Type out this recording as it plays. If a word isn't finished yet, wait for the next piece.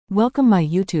Welcome my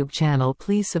YouTube channel.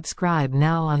 Please subscribe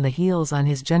now. On the heels on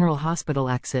his General Hospital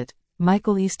exit,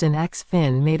 Michael Easton ex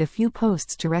Finn made a few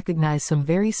posts to recognize some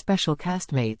very special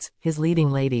castmates, his leading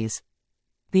ladies.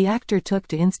 The actor took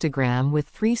to Instagram with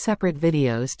 3 separate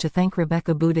videos to thank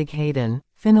Rebecca Budig-Hayden,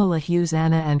 Finola Hughes,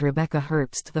 Anna and Rebecca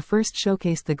Herbst. The first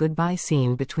showcased the goodbye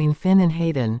scene between Finn and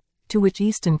Hayden, to which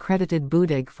Easton credited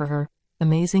Budig for her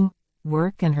amazing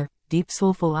work and her deep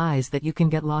soulful eyes that you can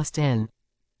get lost in.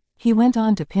 He went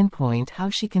on to pinpoint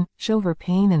how she can show her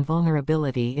pain and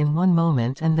vulnerability in one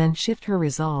moment and then shift her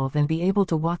resolve and be able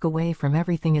to walk away from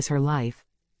everything as her life,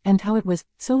 and how it was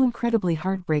so incredibly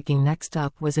heartbreaking. Next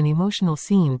up was an emotional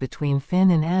scene between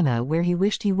Finn and Anna where he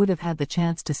wished he would have had the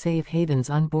chance to save Hayden's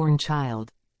unborn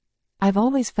child. I've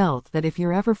always felt that if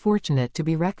you're ever fortunate to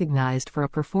be recognized for a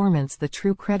performance, the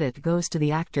true credit goes to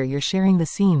the actor you're sharing the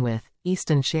scene with,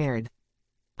 Easton shared.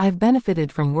 I've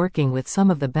benefited from working with some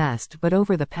of the best, but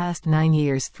over the past 9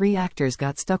 years 3 actors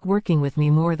got stuck working with me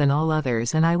more than all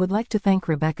others, and I would like to thank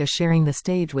Rebecca. Sharing the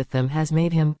stage with them has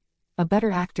made him a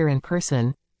better actor in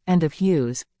person, and of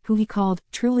Hughes, who he called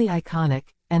truly iconic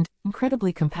and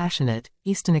incredibly compassionate,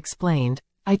 Easton explained.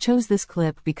 I chose this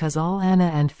clip because all Anna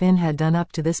and Finn had done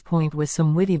up to this point was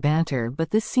some witty banter, but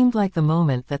this seemed like the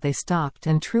moment that they stopped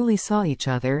and truly saw each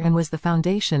other and was the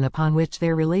foundation upon which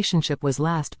their relationship was.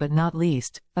 Last but not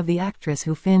least, of the actress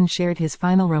who Finn shared his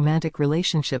final romantic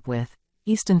relationship with,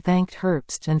 Easton thanked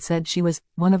Herbst and said she was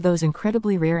one of those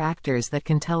incredibly rare actors that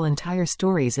can tell entire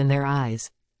stories in their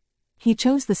eyes. He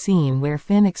chose the scene where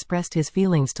Finn expressed his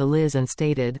feelings to Liz and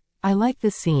stated, I like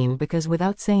this scene because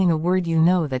without saying a word you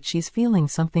know that she's feeling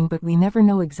something, but we never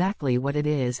know exactly what it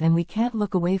is and we can't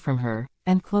look away from her,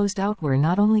 and closed out, we're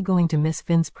not only going to miss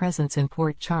Finn's presence in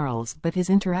Port Charles but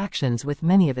his interactions with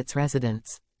many of its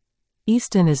residents.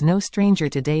 Easton is no stranger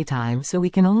to daytime, so we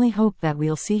can only hope that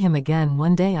we'll see him again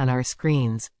one day on our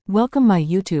screens. Welcome my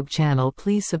YouTube channel.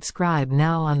 Please subscribe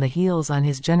now. On the heels on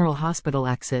his General Hospital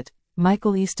exit,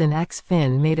 Michael Easton ex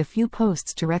Finn made a few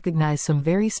posts to recognize some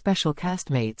very special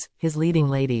castmates, his leading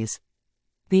ladies.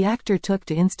 The actor took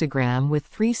to Instagram with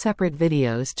 3 separate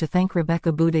videos to thank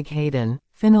Rebecca Budig-Hayden,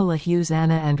 Finola Hughes,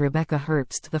 Anna and Rebecca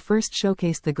Herbst. The first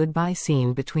showcased the goodbye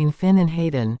scene between Finn and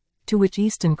Hayden, to which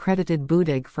Easton credited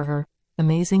Budig for her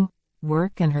amazing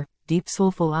work and her deep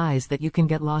soulful eyes that you can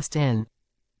get lost in.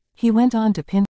 He went on to